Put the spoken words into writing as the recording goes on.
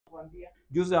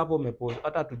Juzi hapo umepost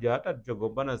hata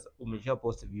tujagombana umesha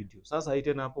post video. Sasa hii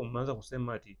tena hapo umeanza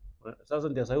kusema ati sasa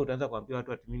ndio sasa utaanza kuambia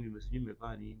watu ati mimi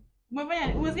nimefanya nini?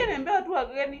 Umesikia nimeambia watu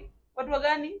gani? Watu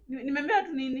gani? Nimeambia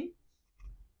watu nini?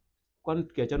 Kwani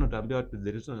tukiachana utaambia watu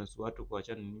the reason as watu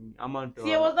kuachana nini? Ama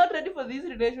See, I was not ready for this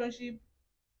relationship.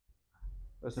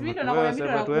 Mimi ndo nakwambia mimi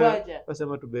ndo nakuacha.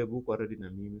 Wasema tu babe uko ready na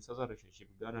mimi. Sasa relationship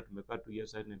gani tumekaa 2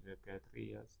 years and tumekaa 3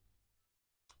 years.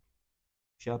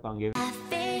 Shapange.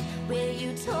 Where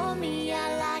you told me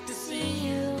I like to see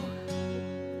you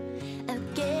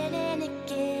again and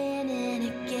again and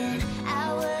again.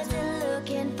 I wasn't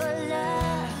looking for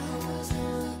love.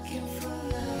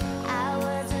 I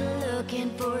wasn't looking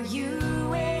for you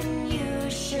when you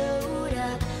showed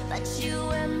up, but you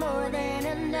were more than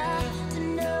enough to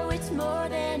know it's more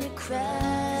than a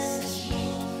crush.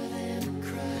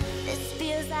 This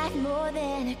feels like more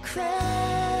than a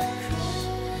crush.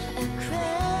 A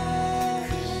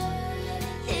crush.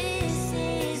 This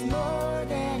is more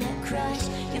than a crush.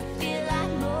 You feel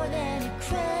like more than a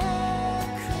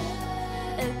crush.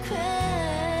 A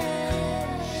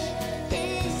crush.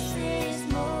 This is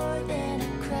more than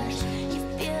a crush. You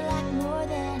feel like more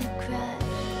than a crush.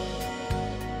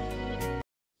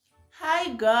 Hi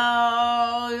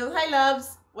girls, hi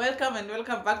loves. Welcome and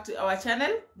welcome back to our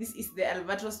channel. This is the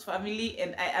Albatross family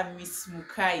and I am Miss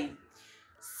Mukai.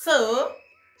 So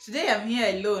today I'm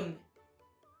here alone,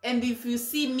 and if you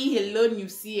see me alone, you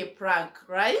see a prank,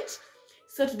 right?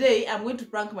 So today I'm going to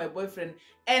prank my boyfriend,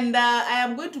 and I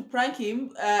am going to prank him.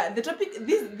 The topic,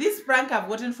 this prank I've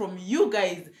gotten from you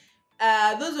guys.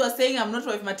 Those who are saying I'm not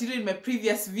wife material in my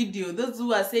previous video, those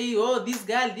who are saying, oh, this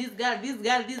girl is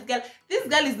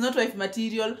not wife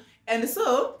material, and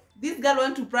so this girl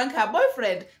wants to prank her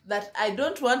boyfriend that I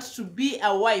don't want to be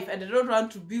a wife and I don't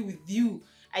want to be with you.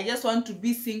 I just want to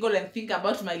be single and think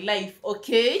about my life,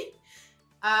 okay?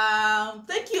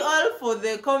 Thank you all for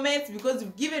the comments because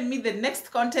you've given me the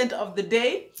next content of the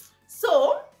day.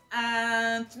 So,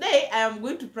 today I am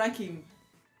going to prank him.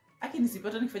 I can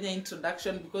nisipata nifanya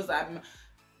introduction because I'm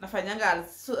nafanyanga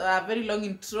a very long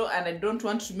intro and I don't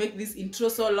want to make this intro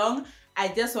so long. I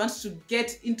just want to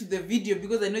get into the video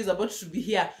because I know he's about to be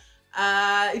here.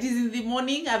 It is in the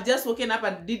morning. I've just woken up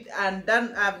and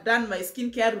I've done my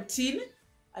skincare routine.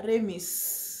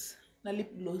 Remis na lip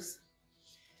gloss.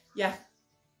 Yeah,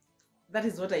 that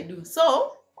is what I do.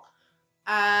 So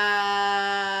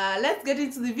let's get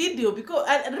into the video because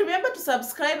remember to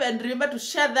subscribe and remember to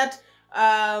share that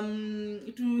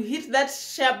to hit that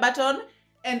share button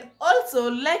and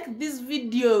also like this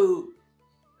video.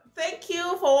 Thank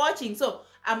you for watching. So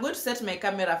I'm going to set my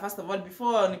camera first of all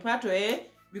before nipatwe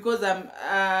because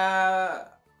I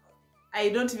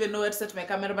don't even know where to set my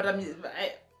camera, but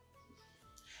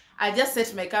I just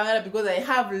set my camera because I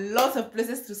have lots of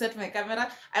places to set my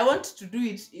camera. I want to do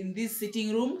it in this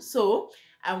sitting room, so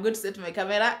I'm going to set my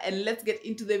camera and let's get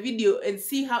into the video and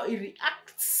see how it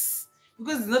reacts.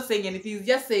 Because he's not saying anything, he's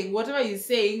just saying whatever he's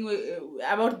saying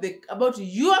about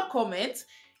your comments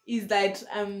is that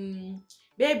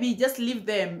baby, just leave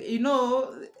them. You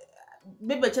know,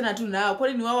 baby achana tu nao.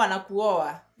 Kwani ni wao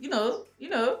wanakuoa. You know,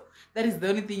 that is the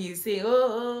only thing he's saying.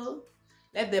 Oh,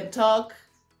 let them talk.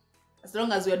 As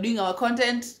long as we are doing our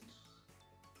content.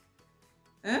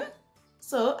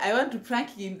 So I want to prank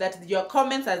him that your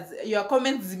comments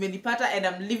zimenipata and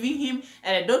I'm leaving him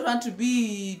and I don't want to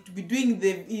be doing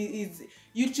his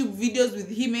YouTube videos with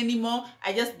him anymore.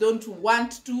 I just don't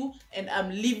want to and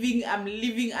I'm leaving. I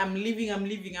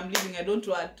don't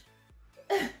want.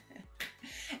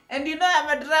 And you know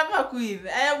I'm a drama queen.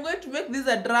 I am going to make this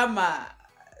a drama.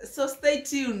 So stay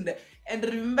tuned and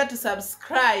remember to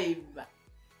subscribe.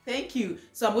 Thank you.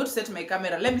 So I'm going to set my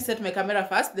camera. Let me set my camera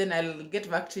first, then I'll get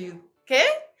back to you. Okay?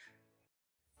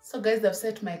 So guys, I've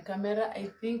set my camera. I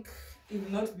think you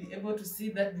will not be able to see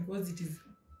that because it is...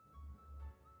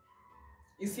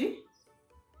 You see?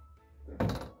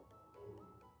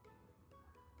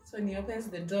 So when he opens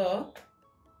the door,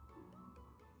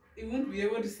 you won't be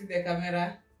able to see the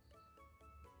camera.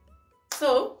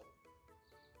 So,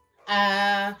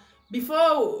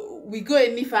 before we go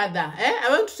any further, I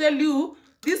want to tell you,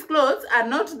 these clothes are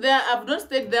not there. I've not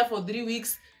stayed there for 3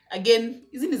 weeks. Again,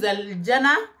 isn't it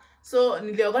jana? So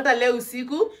niliokota leo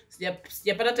usiku.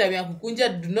 Sijapata time ya kukunja.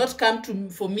 Do not come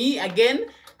for me again.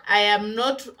 I am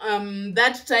not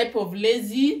that type of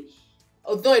lazy.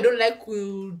 Although I don't like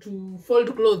to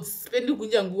fold clothes. Spendi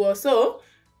kunja nguo. So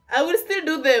I will still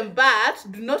do them, but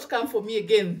do not come for me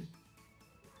again.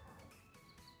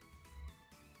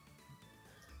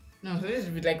 No, so it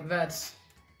should be like that.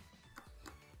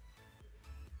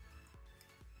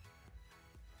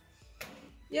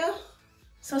 Yeah.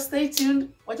 So stay tuned.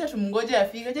 Wacha tumngoje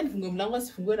afike. Acha nifungue mlango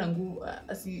asifungue na nguvu,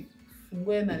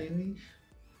 asifungue na nini.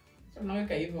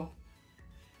 Tunaweka hivyo.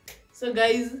 So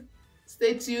guys,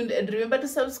 stay tuned and remember to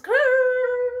subscribe.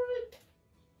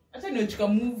 Acha niwachika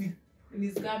movie. It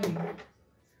is coming.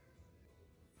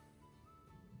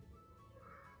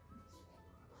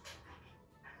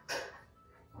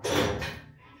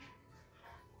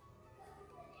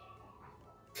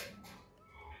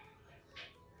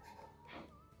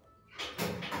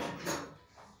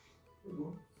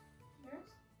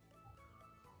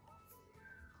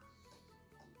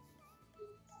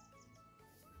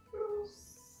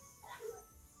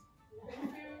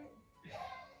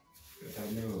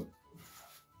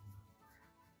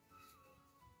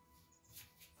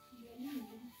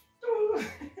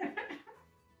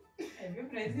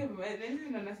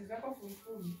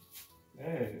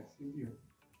 Sindio.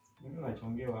 Mimi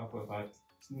nachongewa hapo but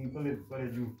ni pale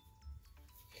juu.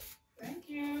 Thank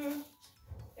you.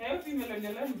 Leo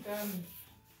melonela mtamu.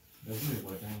 Lazima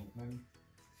kwa tani.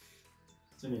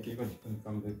 Chini kiko ni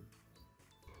kama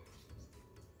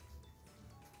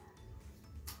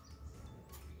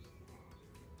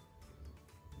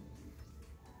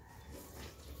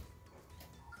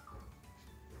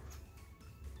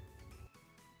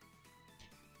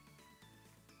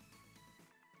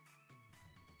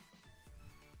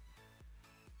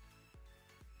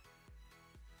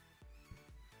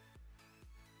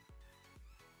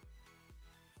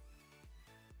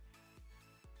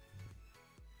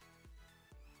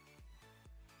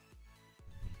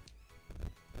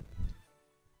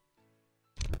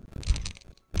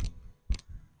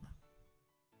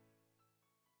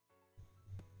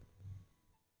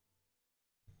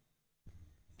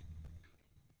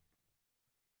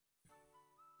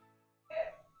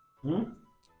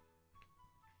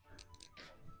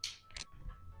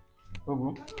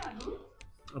Ogo.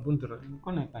 Apuntera.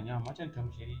 Kona kanyama, acha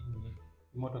nitamshiri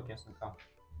ni moto kiasi kama.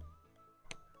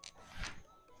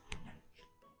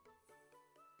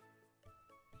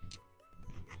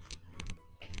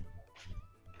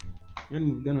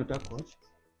 Yaani gani unataka watch?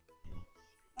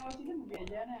 Awatile mbia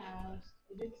jana ya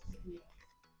electricity.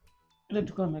 Ile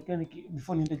tukao mechanic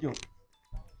before niende job.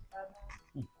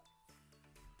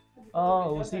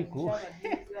 Usiku.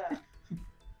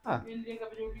 Ndio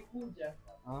kabla ulikuja.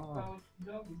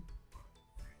 Kidogo.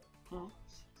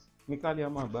 Mikali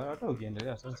ama bara hata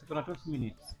ukiendelea sasa kuna 12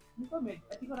 minutes. Ni comedy.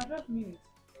 Iko na 12 minutes.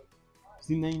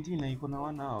 Si 19 na iko na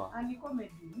 1 hour. Ni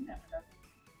comedy. Mimi nataka.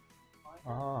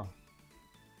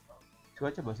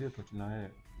 Tuache basi tu tuna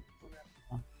wewe.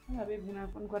 Babe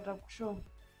unakuwa nataka kushow.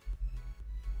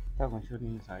 Nataka kushow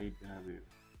nini sasa hivi na babe?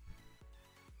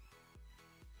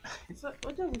 So,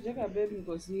 wacha kucheka babe,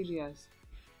 niko serious.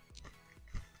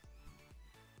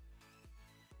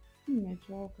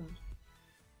 Nimechoka.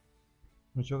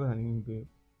 Umechoka na nini babe?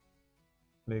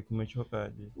 Like umechoka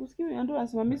aje? Usikii ndio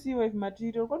anasema mimi si wife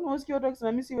material. Kwani usikii watu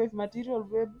wakisema mimi si wife material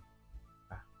babe?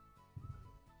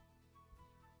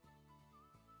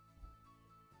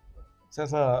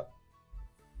 Sasa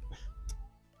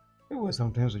wewe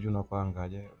sometimes unajua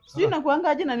unakuangaje. Sio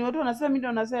nakuangaje na ni watu wanasema mimi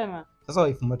ndio nasema. Sasa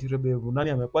wife material babe, nani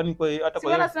amekwani kwa hata kwa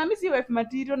hiyo wanasema mimi si wife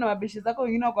material na mabeshi zako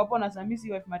wengine wako hapo wanasema mimi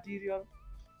si wife material.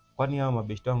 Kwani hao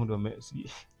mabeshi tangu ndio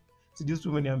sijui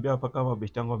umeniambia hapa kama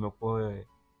mabeshi tangu wamekuwa wewe.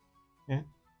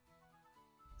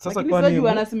 Sasa kwa nini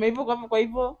wanasema hivyo kwa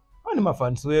hivyo? Hao ni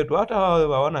mafans wetu, hata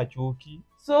wao hawana chuki.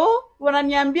 So,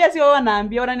 wananiambia sio wao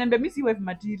wananiambia mimi si wife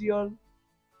material.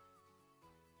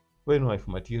 Wewe ni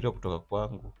wife material kutoka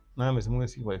kwangu. Na amesema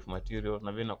si wife material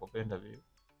na vile nakupenda vile.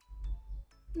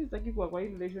 Mimi sitaki kwa hii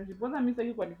relationship. Kwanza mimi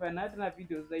sitaki kwa nifanya hata na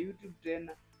videos za YouTube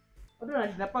tena. Watu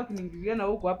wanashinda hapa kiniingilia na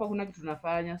huko hapa kuna kitu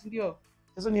tunafanya, si ndio?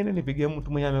 Sasa niende nipigie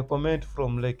mtu mwenye amecomment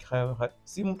from like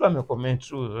si mtu amecomment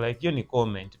tu like hiyo ni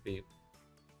comment babe.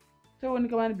 So ni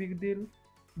kama ni big deal.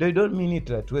 They don't mean it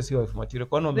that we see wife material.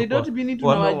 Kwa nini? They don't mean it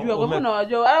tunawajua. Kwa nini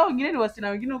unawajua? Hao wengine ni wasina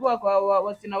wengine huko kwa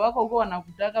wasina wako huko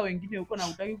wanakutaka, wengine huko na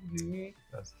hutaki kunini.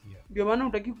 Nasikia. Ndio maana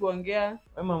hutaki kuongea.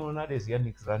 Wewe mama Nades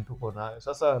yani kisirani tuko nayo.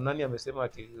 Sasa nani amesema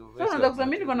ati wewe unataka kusema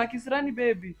mimi niko na kisirani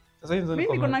baby? Sasa hizo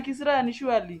mimi niko na kisirani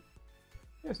surely.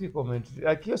 Hiyo si comment.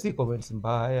 Hiyo si comments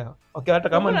mbaya. Okay, hata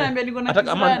kama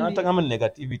hata kama ni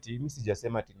negativity, mimi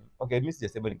sijasema ati. Okay, mimi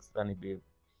sijasema ni kisirani baby.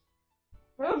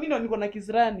 Wewe mimi ndo niko na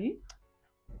kisirani.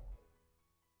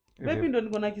 Baby ndo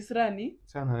niko na kisirani.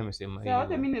 Sana nimesema hiyo. Sasa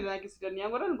wote mimi nina kisirani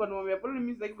yangu. Hata nilikuwa nimwambia pole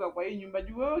mimi sitaki kwa hii nyumba.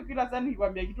 Juu wewe kila saa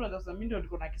nikikwambia kitu unaanza kusema mimi ndo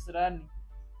niko na kisirani.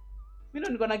 Mimi ndo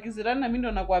niko na kisirani na mimi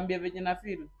ndo nakwambia venye na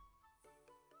feel.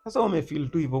 Sasa umefeel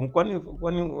tu hivyo.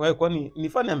 Kwani ni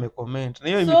fani amecomment. Na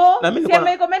hiyo so, na mimi nilikuwa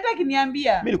amecomment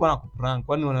akiniambia. Mimi nilikuwa nakuprank.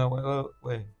 Kwani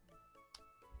wewe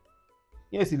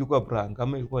Yes, ilikuwa prank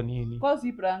kama ilikuwa nini? Kwa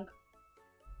si prank.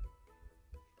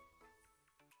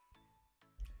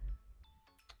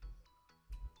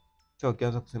 Sasa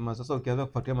ukianza kusema, sasa ukianza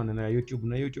kufuatia maneno ya YouTube,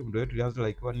 na YouTube ndio tulianza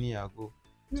like 1 year ago.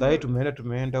 Sasa hii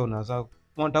tumeenda unaanza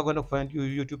unataka kwenda kufanya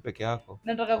YouTube peke yako.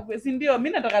 Nataka si ndio, mimi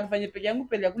nataka nifanye peke yangu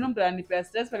pale, hakuna mtu ananipea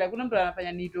stress pale, hakuna mtu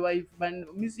anafanya niitwe wife,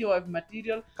 mimi si wife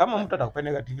material. Kama mtu atakupea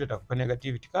negativity atakupea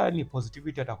negativity, kama ni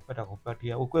positivity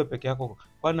atakupatia. Ukoe peke yako.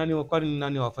 Kwani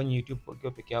nani wafanye YouTube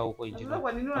ukiwa peke yako huko nje? Sasa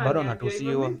kwa nini Bado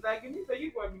unatusiwa. Mimi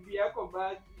sitaki kwa bibi yako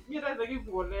basi. Mimi hata sitaki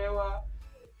kuolewa.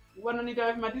 Wananiita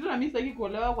wife material na mimi sitaki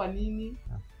kuolewa, kwa nini?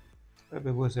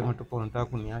 Wewe sema tu kwa unataka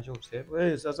kuniacha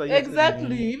useme. Sasa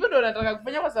Exactly. Hivyo ndio nataka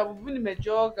kufanya kwa sababu mimi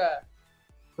nimechoka.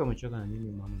 Kwa umechoka na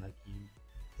nini mama lakini?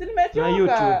 Si nimechoka. Na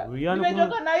YouTube, yani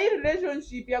nimechoka na hii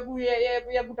relationship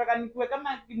ya kutaka nikuwe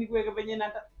kama nikuwe venye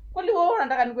nataka. Kwani wewe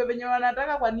unataka nikuwe venye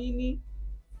wanataka, kwa nini?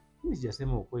 Mimi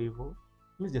sijasema uko hivyo.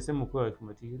 Mimi sijasema uko wife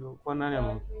material.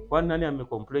 Kwa nani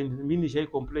amecomplain? Mimi nishai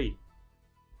complain.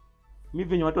 Mimi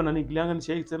venye watu wananigilianga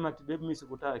nishai sema ati baby mimi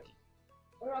sikutaki.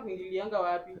 Wewe kuingilianga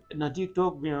wapi? Na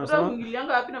TikTok mimi Wewe nasema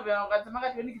kuingilianga wapi na vile wakasema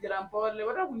ati wewe ni kijana mpole.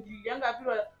 Wewe kuingilianga wapi?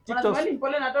 Wanasema ni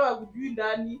mpole na hata wakujui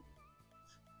ndani.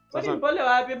 Wewe ni mpole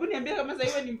wapi? Hebu niambie kama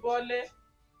sasa wewe ni mpole.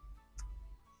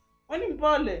 Wewe ni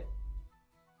mpole.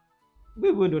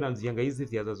 wewe ndio unaanzianga hizi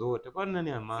siasa zote. Kwa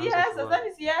nani amaanza? Siasa, sasa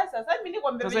ni siasa. Sasa mimi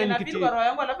nikwambia vile na pili kwa roho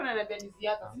yangu alafu naniambia ni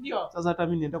siasa, si ndio? Sasa hata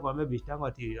mimi nienda kuambia bishi yangu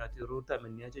ati Ruth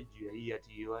ameniacha juu ya hii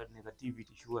ati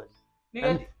negativity surely.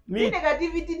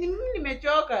 Negativity ni mimi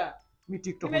nimechoka. Mimi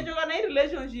TikTok. Nimechoka na hii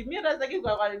relationship. Mimi hata sitaki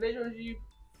kwa relationship.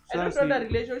 I don't want a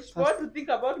relationship. I want to think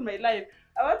about my life.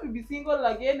 I want to be single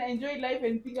again, enjoy life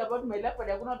and think about my life, but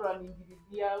hakuna watu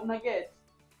waniingililia. Una get?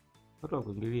 Watu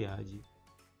wakuingilia aje?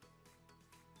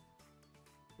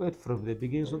 Wait from the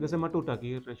beginning, so ungesema tu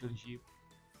utaki relationship.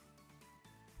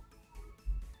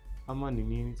 Ama ni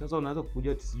nini? Sasa unaanza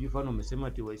kukuja ati sijui fano umesema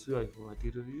ati waisiwe wife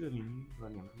material. Hiyo ni nini?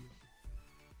 Unaniambia.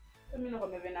 Mimi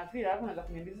nakwambia vena feel alafu naanza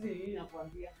kuniambia nini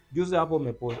nakwambia. Juzi hapo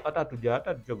umepost hata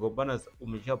tujagombana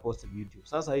umesha post video.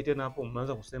 Sasa hii tena hapo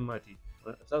umeanza kusema ati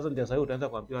sasa ndio sasa utaanza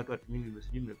kuambia watu ati mimi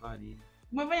nimesijui nimefanya nini.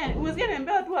 Umesikia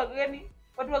niambia watu wa gani?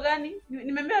 Watu wa gani?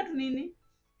 Nimeambia watu nini?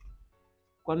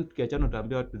 Kwani tukiachana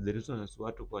utaambia watu the reason as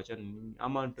watu kuachana nini?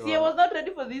 Ama I was not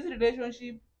ready for this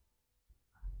relationship.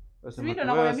 Mimi ndo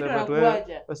nakwambia mimi ndo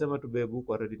nakuacha. Wasema tu babe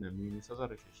uko ready na mimi. Sasa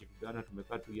relationship gani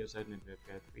tumekaa 2 years and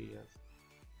tumekaa 3 years.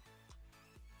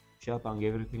 Shapanga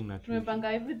everything na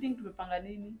tumepanga everything, tumepanga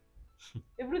nini?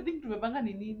 Everything tumepanga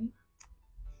ni nini?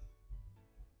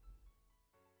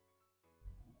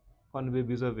 Kwani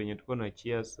baby hizo venye tuko na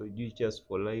cheers, cheers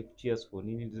for life, cheers for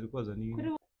nini zilikuwa za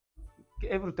nini?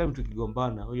 Every time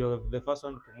tukigombana, you are the first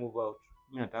one to move out.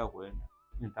 Mimi nataka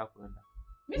kuenda.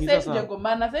 Mimi sasa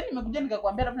tujagombana. Sasa nimekuja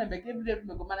nikakwambia alafu niambia vile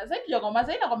tumegombana. Sasa tujagombana.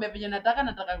 Sasa nakwambia venye nataka.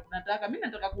 Mimi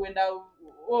nataka kuenda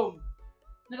home.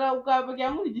 Nataka kukaa peke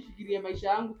yangu nijifikirie maisha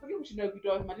yangu. Sitaki kushinda kitu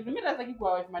wife material. Mimi nataka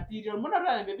kuwa wife material. Mbona watu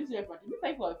wananiambia mimi si wife material? Mimi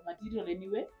sitaki kuwa wife material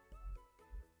anyway.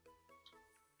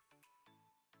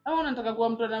 Au unataka kuwa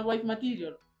mtu ana wife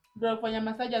material? Mtu anafanya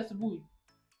massage asubuhi.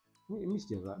 Mimi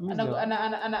sijaza.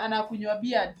 Anakunywa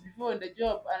beard before the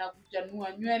job,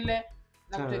 anakuchanua nywele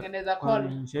na kutengeneza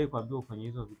collar. Nishai kuambia ufanye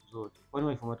hizo vitu zote. Kwani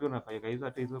wife material anafanya hizo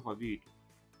hata hizo kwa vitu.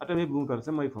 Hata maybe mtu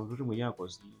anasema wife material mwenyewe ako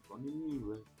si. Kwa nini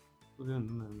wewe? Wewe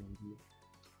ndio unaniambia.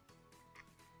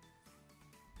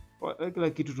 Kila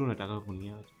kitu tu unataka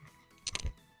kuniacha.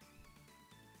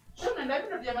 Sasa ndio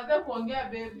ndio tunataka kuongea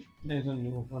baby. Ndio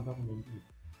ndio nataka kuniambia.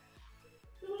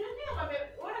 Unajua kama wewe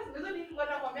siwezi nini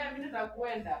kwenda kuambia mimi nataka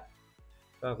kuenda.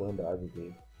 Nataka kuenda wapi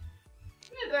baby?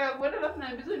 Mimi nataka kuenda alafu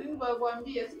naambia nini kwa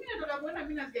kuambia. Si mimi nataka kuenda,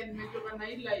 mimi nasikia nimechoka na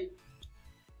hii life.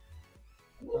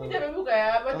 Mimi nimebuka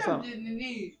ya hapa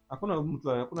nini?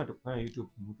 Hakuna tukufanya YouTube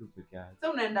mtu peke yake.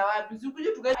 Sasa unaenda wapi?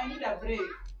 Sikuje tukae. I need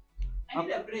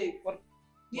a break.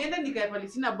 Niende nikae pale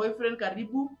sina boyfriend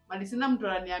karibu, mali sina mtu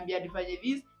ananiambia nifanye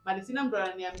this, mali sina mtu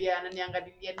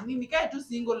ananiangalilia nini, nikae tu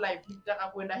single life. Nitaka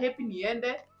kwenda happy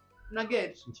niende. Una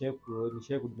get?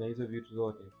 Nishe kudina hizo vitu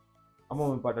zote. Ama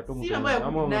umepata tu mtu ama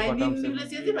umepata mtu. Mimi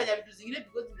siwezi fanya vitu zingine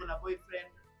because niko na boyfriend.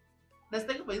 Na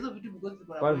sitaki kufanya hizo vitu because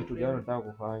niko na boyfriend. Kwa vitu gani unataka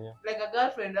kufanya? Like a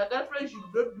girlfriend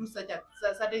should not do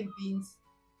certain things.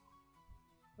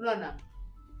 Unaona?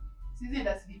 Sisi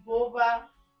ndio sleepover.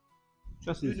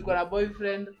 Sasa niko na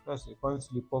boyfriend. Sasa kwanza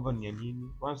sleepover ni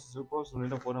nini? Kwanza suppose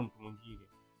unaenda kuona mtu mwingine.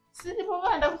 Sleepover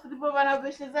naenda kusleepover na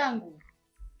beshe zangu.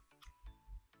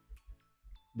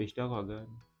 Beshe yako gani?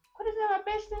 Kwani sema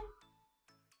beshe?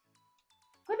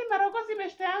 Kwani Maroko si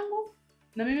beshe yangu?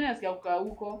 Na mimi nasikia kukaa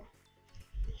huko.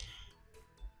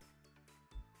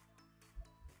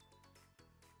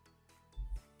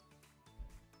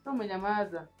 Sasa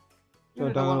umenyamaza. So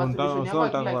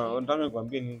nataka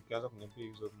nikwambie nini ukianza kuniambia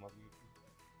hizo mavitu.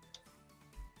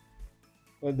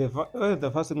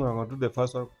 The first thing I'm going to do, the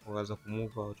first one was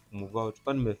move out.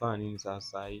 Kwani nimefanya nini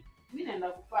sasa hii? Mimi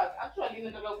naenda kupack. Actually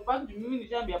nataka kupack juu mimi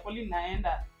nishaambia Pauline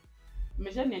naenda.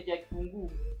 Nimeshaniachia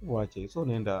kifunguu. Wache, so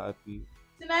naenda wapi?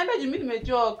 Sinaenda juu mimi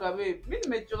nimechoka babe. Mimi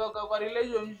nimechoka kwa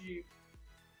relationship.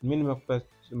 Mimi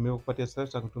nimekupatia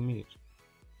stress ya kutumia.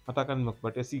 Hata kama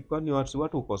nimekupatia si kwani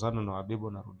watu ukosana na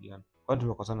wabebo na rudiana. Kwani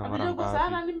tumekosana mara ngapi?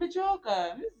 Nimekosana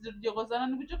nimechoka. Mimi sijakosana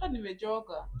nimekuchoka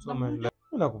nimechoka. Mimi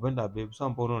nakupenda babe. Sasa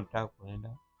mbona unataka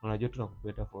kuenda? Unajua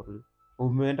tunakupenda for real.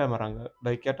 Umeenda mara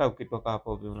like hata ukitoka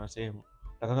hapo unasema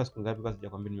nataka siku ngapi kwa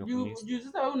sijakwambia nimekumiss. Juu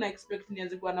sasa wewe una expect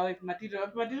nianze kuwa na wife material.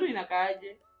 Wife material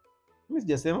inakaaje? Mimi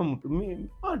sijasema mtu mimi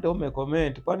ndio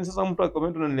umecomment. Kwani sasa mtu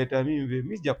akicomment unaniletea mimi babe.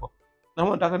 Mimi sijapo. Na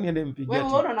mbona nataka niende mpigie.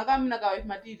 Wewe unaona kama mimi na wife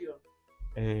material?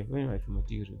 Wewe ni wife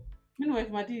material. Mimi ni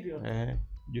wife material.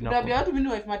 Unabia watu mimi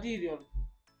ni wife material.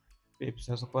 Babe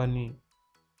sasa kwani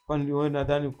wewe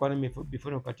nadhani kwani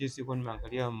before ukatie siku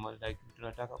nimeangalia like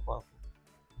tunataka kwako.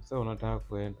 Sasa unataka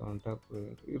kwenda.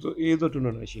 Hizo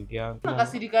tunashindia.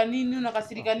 Unakasirika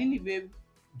nini babe?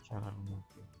 Mchana mmoja.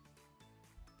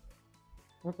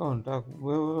 Kaka unataka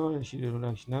wewe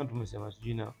shida tumesema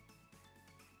sijina.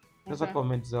 Sasa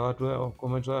comment za watu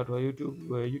wa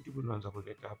YouTube unaanza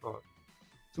kuleta hapa.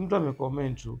 Si mtu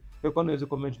amecomment tu. Wewe kwani unaweza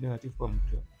comment negative kwa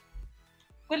mtu?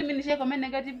 Kwani mimi nisha comment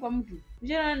negative kwa mtu?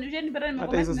 Nishanipata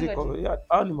Hata hizo ziko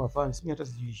ni mafans. Mimi hata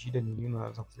sijui shida ni nini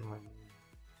unaanza kusema nini.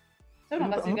 Sasa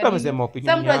unakasirika. Mtu amesema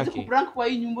opinion yake. Sasa mtu akikuprank kwa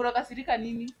hii nyumba unakasirika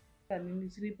nini? Nini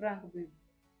si prank babe?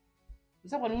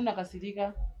 Sasa kwa nini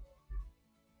unakasirika?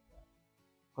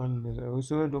 Kwani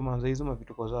wewe ndio maanza hizo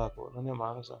mavituko zako. Nani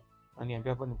maanza?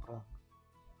 Aniambia hapa ni prank.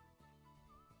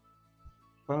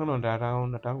 Kwa nini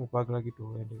unataka kupaka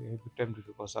kitu uende every time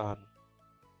tukikosana?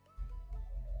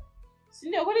 Si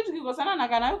ndio kwani tukikosana na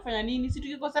kana kufanya nini? Si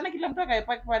tukikosana kila mtu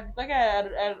akaepaka kwake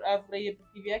afurahie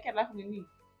TV yake alafu nini?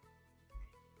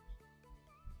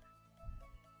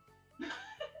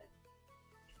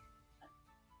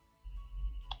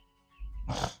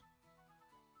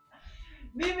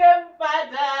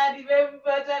 Nimempata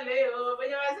leo.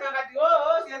 Wenye wanasema wakati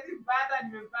siwezi mpata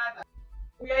nimempata.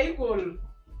 We are equal.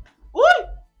 Ui!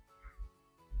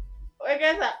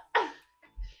 Wekesa.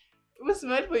 You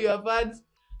smile for your fans.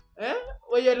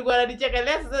 When you're going to check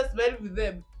let's smile with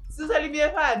them. Susalimie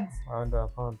fans. Ndio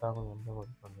hapo nataka kuniambia kwa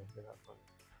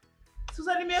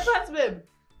Susalimie fans babe.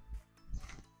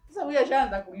 Sasa huyu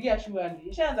ashaanza kulia shwari.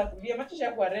 Ashaanza kulia macho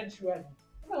yako red shwari.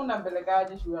 Sasa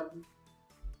unampelekaje shwari?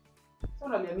 Sasa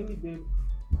unalia nini babe?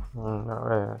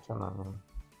 Wewe achana nini?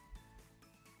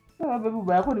 Sasa babe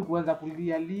baba yako ni kuanza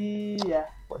kulia.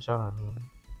 Achana nini?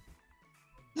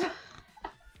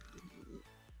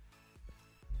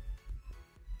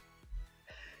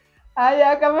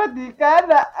 Aya kama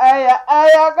tikana.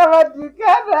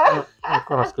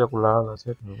 Niko nasikia kulala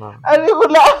sasa tunalala.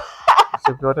 Alikula.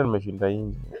 Siku yote nimeshinda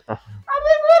nje. Alikula.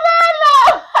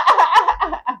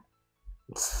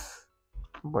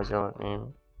 Bwacha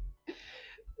nini?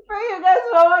 Thank you guys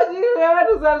for watching. Remember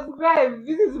to subscribe.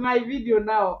 This is my video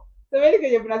now. Semeni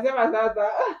kenye mnasema sasa.